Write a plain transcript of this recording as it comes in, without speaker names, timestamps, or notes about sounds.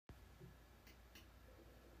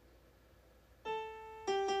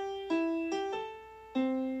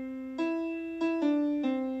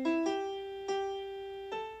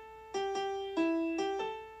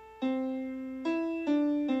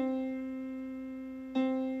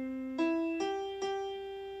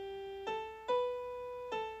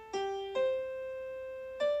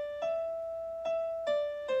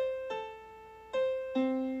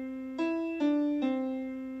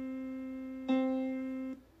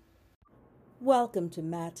Welcome to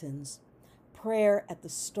Matins, prayer at the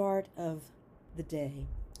start of the day.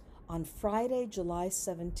 On Friday, July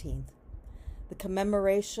 17th, the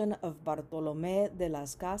commemoration of Bartolomé de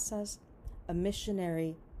las Casas, a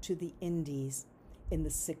missionary to the Indies in the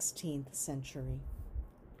 16th century.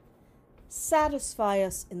 Satisfy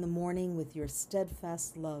us in the morning with your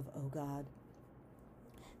steadfast love, O God,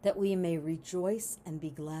 that we may rejoice and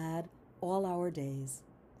be glad all our days.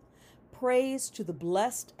 Praise to the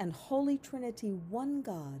blessed and holy Trinity, one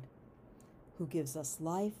God, who gives us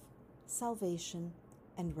life, salvation,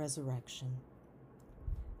 and resurrection.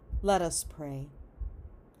 Let us pray.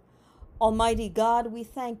 Almighty God, we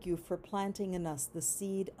thank you for planting in us the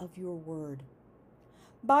seed of your word.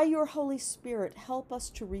 By your Holy Spirit, help us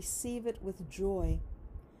to receive it with joy,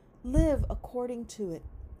 live according to it,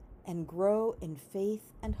 and grow in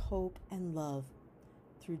faith and hope and love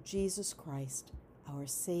through Jesus Christ, our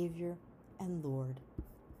Savior and Lord.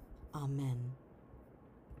 Amen.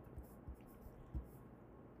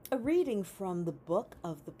 A reading from the book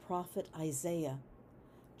of the prophet Isaiah,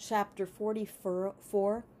 chapter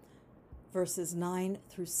 44, verses 9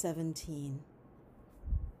 through 17.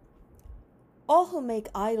 All who make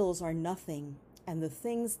idols are nothing, and the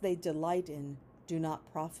things they delight in do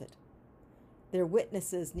not profit. Their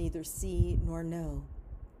witnesses neither see nor know,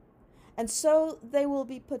 and so they will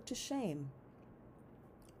be put to shame.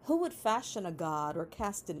 Who would fashion a god or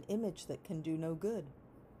cast an image that can do no good?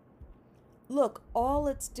 Look, all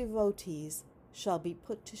its devotees shall be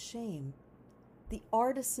put to shame. The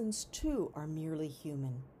artisans too are merely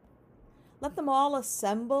human. Let them all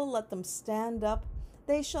assemble, let them stand up.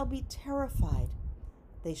 They shall be terrified.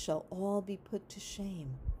 They shall all be put to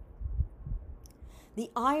shame. The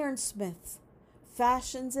ironsmith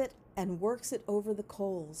fashions it and works it over the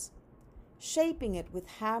coals, shaping it with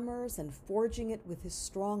hammers and forging it with his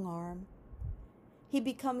strong arm. He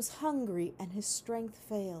becomes hungry and his strength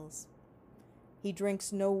fails. He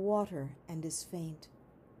drinks no water and is faint.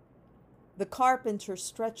 The carpenter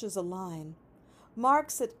stretches a line,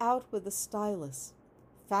 marks it out with a stylus,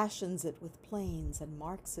 fashions it with planes, and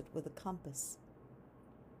marks it with a compass.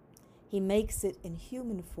 He makes it in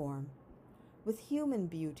human form, with human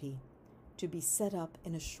beauty, to be set up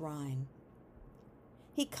in a shrine.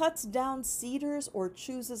 He cuts down cedars or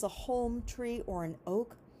chooses a holm tree or an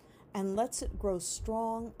oak and lets it grow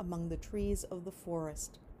strong among the trees of the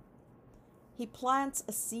forest. He plants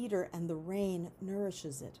a cedar and the rain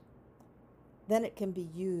nourishes it. Then it can be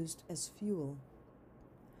used as fuel.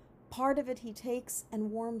 Part of it he takes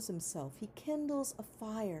and warms himself. He kindles a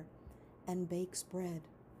fire and bakes bread.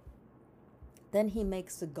 Then he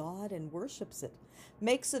makes a god and worships it,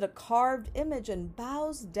 makes it a carved image and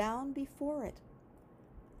bows down before it.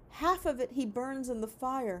 Half of it he burns in the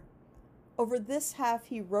fire. Over this half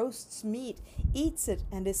he roasts meat, eats it,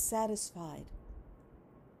 and is satisfied.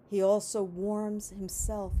 He also warms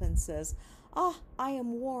himself and says, I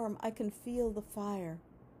am warm, I can feel the fire.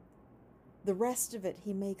 The rest of it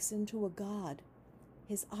he makes into a god,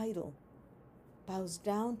 his idol, bows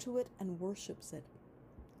down to it and worships it.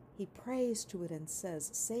 He prays to it and says,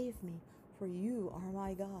 Save me, for you are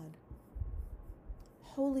my God.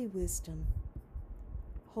 Holy wisdom,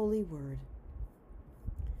 holy word,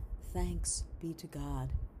 thanks be to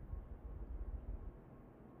God.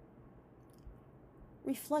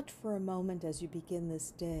 Reflect for a moment as you begin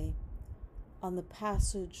this day on the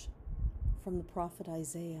passage from the prophet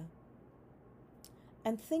Isaiah,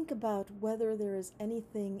 and think about whether there is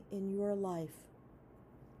anything in your life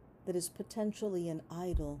that is potentially an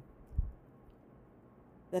idol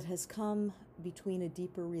that has come between a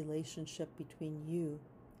deeper relationship between you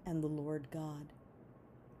and the Lord God.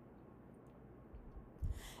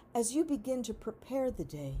 As you begin to prepare the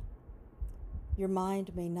day, your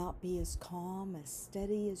mind may not be as calm, as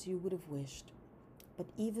steady as you would have wished, but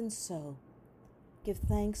even so, give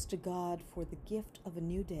thanks to God for the gift of a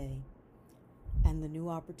new day and the new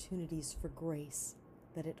opportunities for grace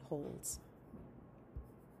that it holds.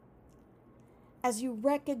 As you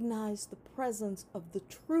recognize the presence of the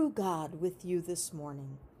true God with you this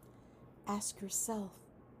morning, ask yourself,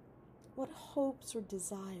 what hopes or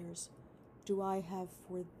desires do I have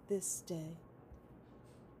for this day?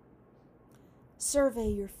 Survey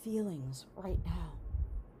your feelings right now.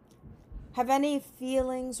 Have any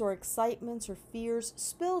feelings or excitements or fears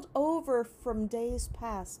spilled over from days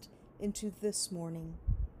past into this morning?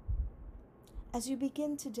 As you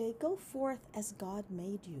begin today, go forth as God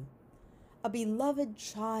made you, a beloved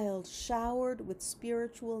child showered with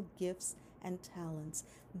spiritual gifts and talents.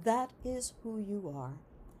 That is who you are.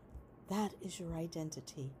 That is your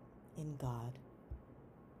identity in God.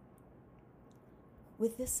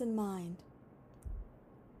 With this in mind,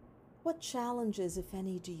 What challenges, if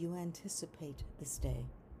any, do you anticipate this day,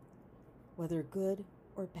 whether good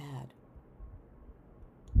or bad?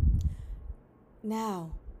 Now,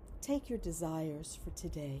 take your desires for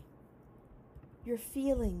today, your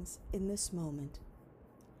feelings in this moment,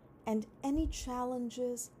 and any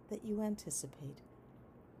challenges that you anticipate,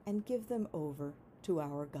 and give them over to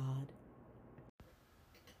our God.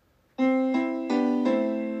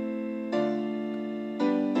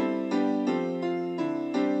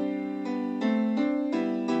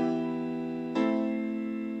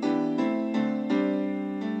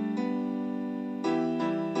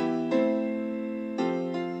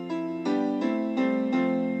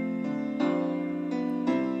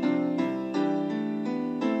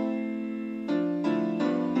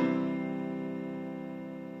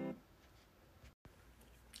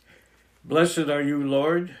 Blessed are you,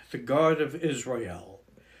 Lord, the God of Israel.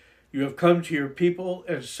 You have come to your people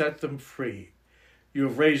and set them free. You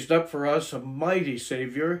have raised up for us a mighty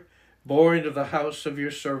Savior, born of the house of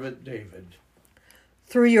your servant David.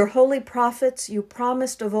 Through your holy prophets, you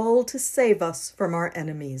promised of old to save us from our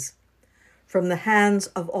enemies, from the hands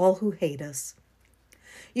of all who hate us.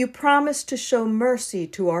 You promised to show mercy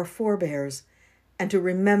to our forebears and to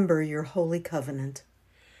remember your holy covenant.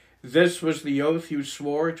 This was the oath you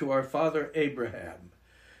swore to our father Abraham,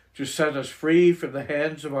 to set us free from the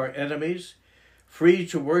hands of our enemies, free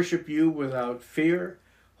to worship you without fear,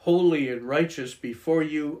 holy and righteous before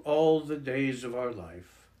you all the days of our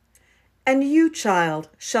life. And you, child,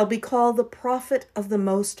 shall be called the prophet of the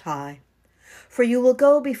Most High, for you will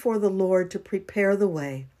go before the Lord to prepare the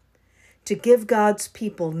way, to give God's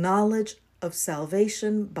people knowledge of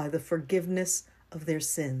salvation by the forgiveness of their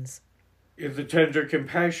sins. In the tender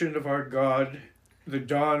compassion of our God, the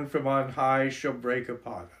dawn from on high shall break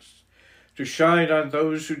upon us, to shine on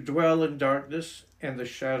those who dwell in darkness and the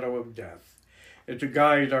shadow of death, and to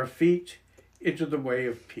guide our feet into the way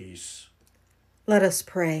of peace. Let us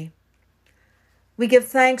pray. We give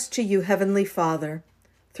thanks to you, Heavenly Father,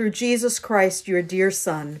 through Jesus Christ, your dear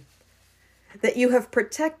Son, that you have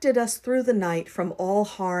protected us through the night from all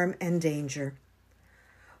harm and danger.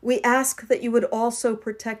 We ask that you would also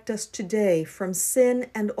protect us today from sin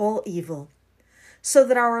and all evil, so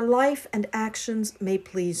that our life and actions may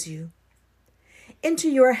please you. Into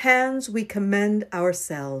your hands we commend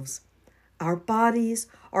ourselves, our bodies,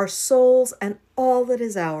 our souls, and all that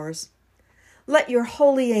is ours. Let your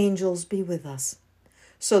holy angels be with us,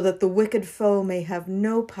 so that the wicked foe may have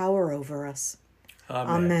no power over us.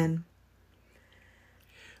 Amen.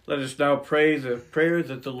 Let us now pray the prayer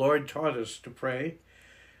that the Lord taught us to pray.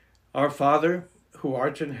 Our Father, who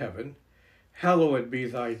art in heaven, hallowed be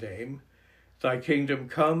thy name. Thy kingdom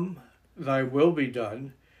come, thy will be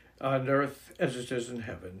done, on earth as it is in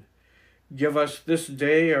heaven. Give us this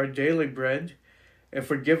day our daily bread, and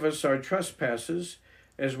forgive us our trespasses,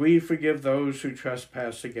 as we forgive those who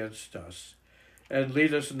trespass against us. And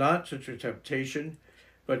lead us not into temptation,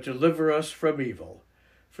 but deliver us from evil.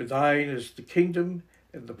 For thine is the kingdom,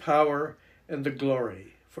 and the power, and the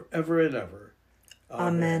glory, forever and ever.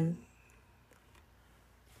 Amen.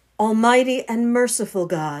 Almighty and merciful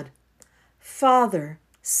God, Father,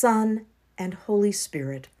 Son, and Holy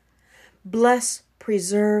Spirit, bless,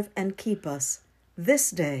 preserve, and keep us this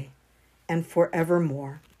day and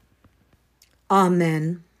forevermore.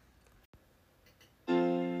 Amen.